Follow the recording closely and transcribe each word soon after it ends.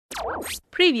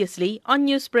Previously on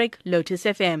Newsbreak, Lotus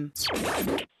FM.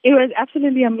 It was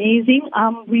absolutely amazing.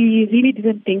 We really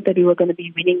didn't think that we were going to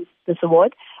be winning this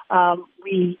award.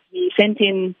 We sent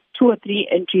in 2 or 3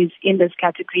 entries in this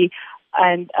category,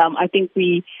 and I think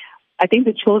the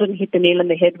children hit the nail on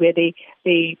the head where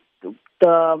the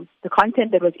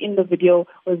content that was in the video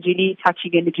was really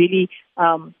touching, and it really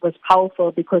was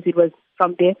powerful because it was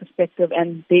from their perspective,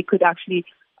 and they could actually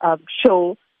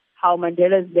show how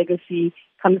Mandela's legacy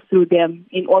comes through them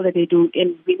in all that they do.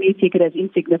 And we may take it as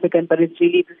insignificant, but it's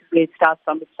really, this is where it starts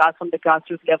from. It starts from the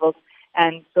grassroots levels.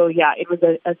 And so, yeah, it was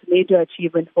a major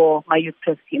achievement for my youth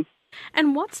press team.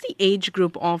 And what's the age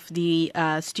group of the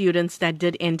students that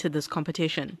did enter this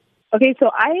competition? Okay,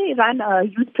 so I run a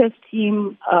youth press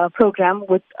team program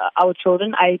with our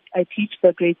children. I teach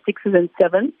the grade 6s and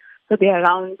 7s, so they're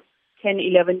around 10,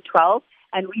 11, 12.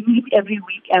 And we meet every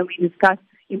week and we discuss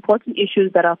important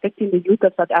issues that are affecting the youth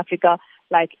of South Africa,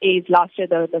 like AIDS. Last year,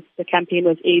 the campaign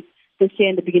was AIDS. This year,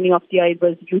 in the beginning of the year, it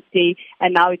was Youth Day,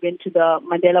 and now we went to the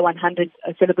Mandela 100,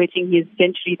 celebrating his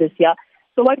century this year.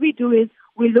 So what we do is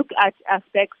we look at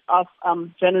aspects of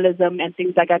journalism and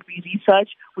things like that. We research,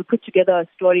 we put together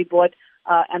a storyboard,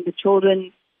 and the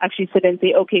children actually sit and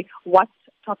say, okay, what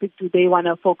topic do they want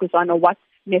to focus on, or what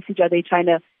message are they trying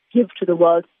to give to the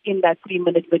world in that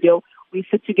 3-minute video? We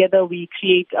sit together, we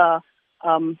create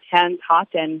hands, heart,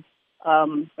 and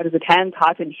hands,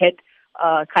 heart, and head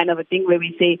kind of a thing where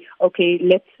we say, okay,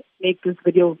 let's make this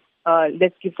video,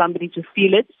 let's give somebody to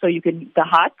feel it, so you can, the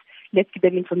heart, let's give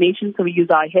them information, so we use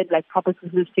our head like proper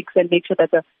statistics and make sure that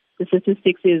the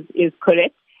statistics is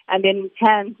correct. And then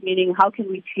hands, meaning how can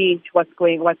we change what's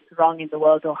wrong in the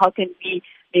world, or how can we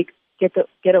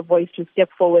get a voice to step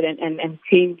forward and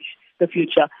change the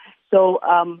future. So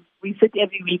we sit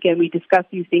every week and we discuss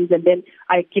these things, and then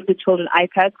I give the children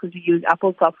iPads because we use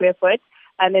Apple software for it,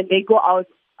 and then they go out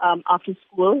after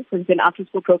school, so it's an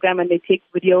after-school program, and they take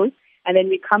videos, and then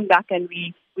we come back and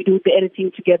we do the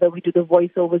editing together, we do the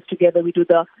voiceovers together, we do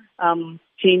the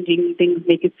changing things,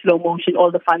 make it slow motion,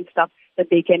 all the fun stuff that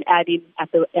they can add in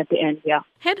at the end, yeah.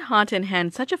 Head, Heart and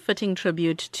Hand, such a fitting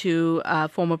tribute to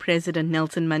former President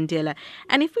Nelson Mandela.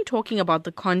 And if we're talking about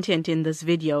the content in this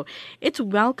video, it's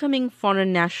welcoming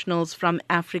foreign nationals from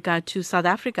Africa to South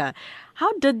Africa.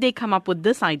 How did they come up with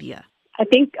this idea? I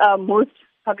think most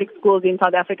public schools in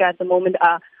South Africa at the moment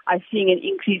are seeing an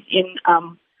increase in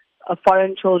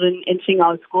foreign children entering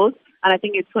our schools. And I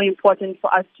think it's so important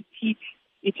for us to teach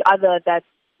each other that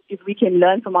if we can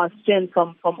learn from our strengths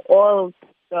from all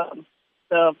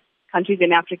the countries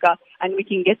in Africa, and we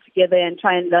can get together and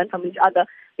try and learn from each other,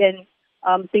 then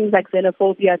things like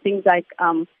xenophobia, things like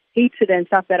hatred and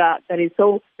stuff that is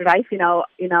so rife in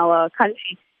our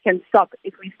country can stop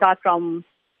if we start from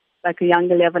like a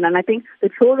younger level. And I think the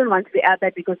children want to add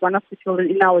that, because one of the children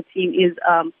in our team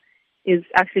is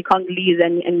actually Congolese,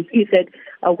 and he said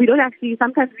we don't actually,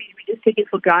 sometimes we just take it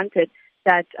for granted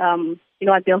that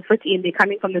they'll fit in, they're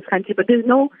coming from this country, but there's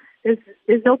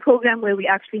no program where we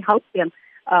actually help them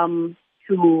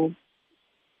to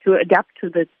adapt to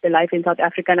the life in South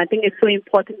Africa. And I think it's so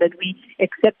important that we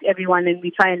accept everyone and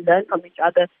we try and learn from each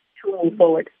other to move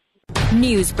forward.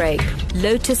 Newsbreak,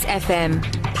 Lotus FM,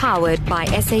 powered by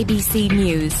SABC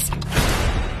News.